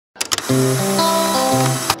Hey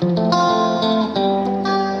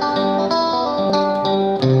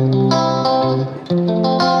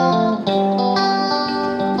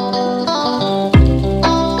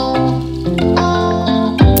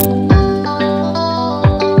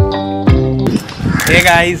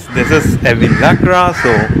guys, this is Evewin Lakra.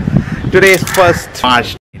 So today is 1st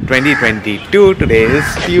March 2022. Today is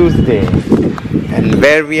Tuesday. And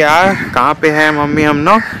where we are? कहाँ पे है mummy हम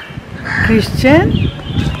लोग? Christian.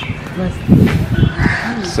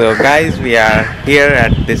 So guys, we are here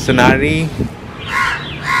at the Sunari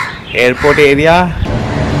airport area.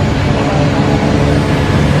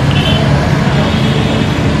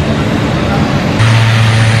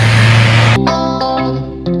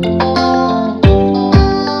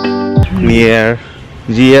 Near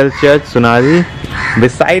GL Church Sunari,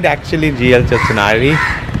 beside actually GL Church Sunari,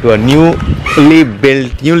 to a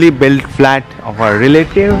newly built flat of our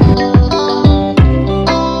relative.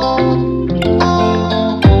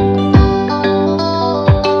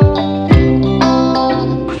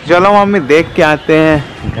 चलो mummy देख के आते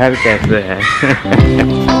हैं घर कैसे है।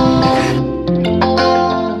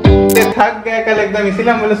 थक गए कल एकदम,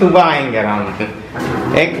 इसीलिए हम बोले सुबह आएंगे आराम से।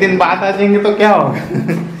 एक दिन बाद आ जाएंगे तो क्या होगा।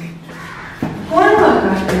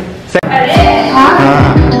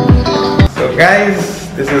 So guys,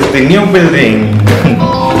 this is the new building.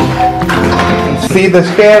 See the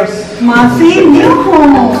stairs. Mausi, new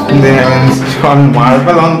home. They have installed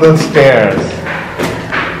marble on the stairs.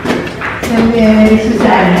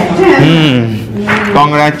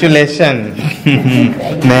 Congratulations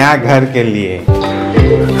नया घर के लिए।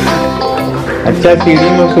 अच्छा सीढ़ी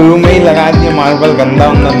में शुरू में ही लगा दिया मार्बल, गंदा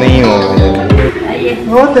उंदा नहीं होगा।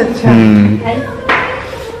 बहुत अच्छा।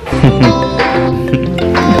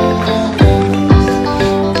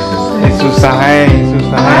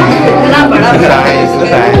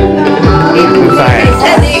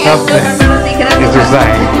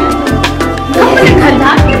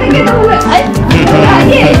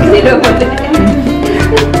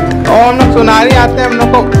 और हम लोग सुनारी आते हैं, हम लोग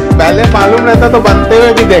को पहले मालूम रहता तो बनते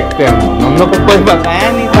हुए भी देखते हैं। हम लोग को कोई बताया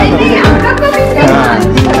नहीं था,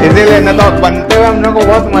 इसीलिए न तो बनते हुए हम लोग को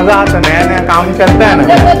बहुत मजा आता। नया नया काम चलता है ना।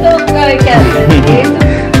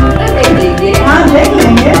 हाँ देख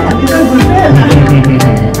लेंगे, अभी तो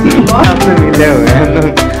आपसे मिले हुए हैं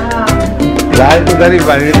लाल उधर ही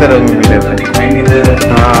बाहरी तरफ में मिले हुए।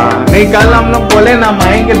 हाँ नहीं, कल हम लोग बोले ना हम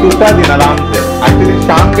आएंगे दूसरा दिन आराम से। एक्चुअली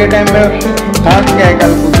शाम के टाइम में थक गए,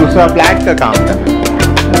 कल दूसरा फ्लैट का काम था।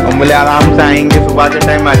 हम बोले आराम से आएंगे, सुबह के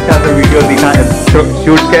टाइम में अच्छा से वीडियो दिखा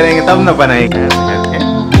शूट करेंगे तब ना बनाएंगे।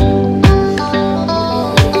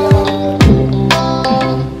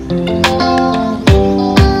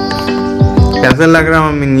 कैसा लग रहा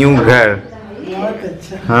मम्मी न्यू घर? बहुत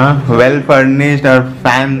अच्छा। हाँ वेल फर्निश्ड और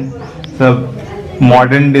फैन सब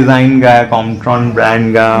मॉडर्न डिजाइन का है, कॉम्ट्रॉन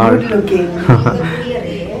ब्रांड का।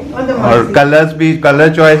 और कलर्स भी, कलर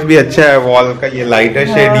चॉइस भी अच्छा है। वॉल का ये लाइटर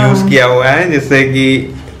शेड यूज किया हुआ है जिससे कि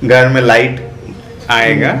घर में लाइट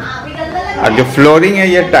आएगा। और जो फ्लोरिंग है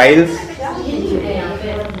ये टाइल्स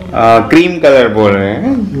क्रीम कलर बोल रहे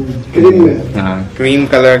हैं। क्रीम में, हाँ क्रीम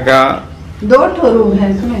कलर का। 2 रूम है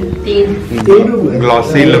इसमें, 3 रूम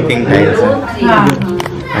ग्लॉसी लुकिंग टाइल्स है। हाँ।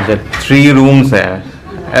 अच्छा 3 रूम्स है।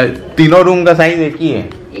 तीनों रूम का साइज एक ही है?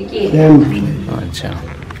 अच्छा।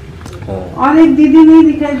 और एक दीदी नहीं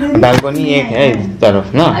दिखाई दे रही। बालकनी एक है इस तरफ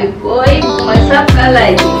ना। कोई सब कल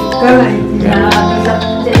आई थी।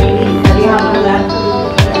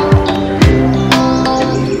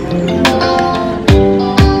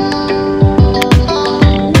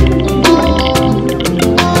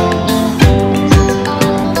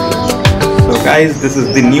 So guys, this is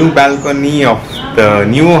the new balcony of the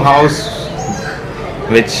new house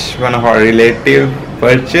which one of our relative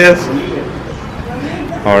purchased,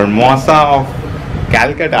 or Mausi of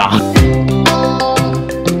Calcutta.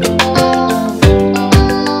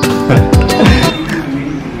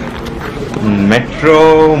 Metro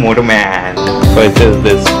Motorman purchased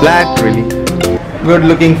this flat, really good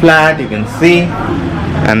looking flat, you can see.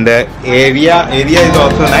 And the area is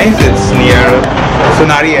also nice. It's near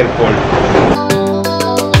Sunari airport.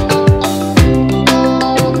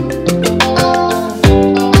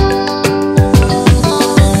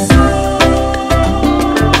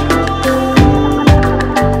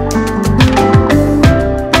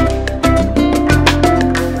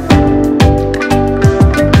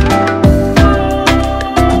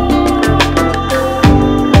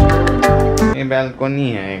 Balcony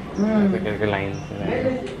है एक करके line से।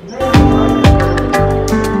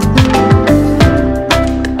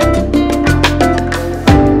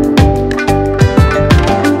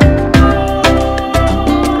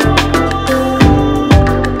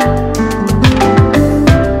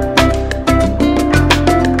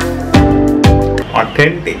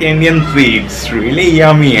 Indian sweets, really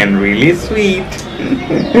yummy and really sweet.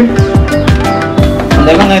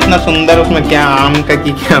 देखो ना इतना सुंदर, उसमें क्या आम का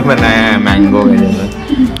की क्या बनाया है, मैंगो का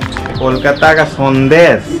जैसा। कोलकाता का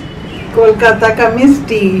संदेश, कोलकाता का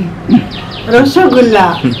मिष्टी, रसगुल्ला।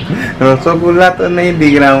 रसगुल्ला तो नहीं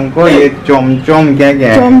दिख रहा हमको, ये चोमचोम क्या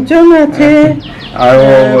क्या है, चमचम আছে, और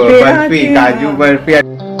वो बर्फी, काजू बर्फी,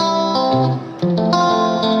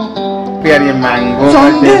 यार ये मैंगो का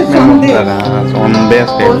टेस्ट में बहुत लगा, संदेश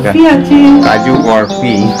टाइप का, काजू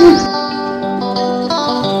बर्फी।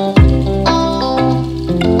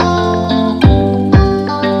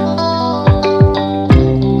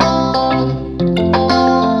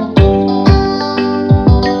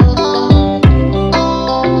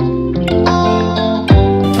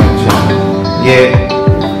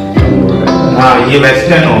 ये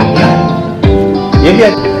वेस्टर्न हो गया, ये भी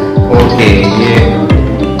ओके। ये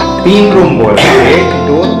 3 रूम बोल, 1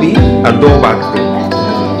 2 3 और 2 बाथरूम,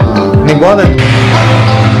 नहीं बहुत अच्छा।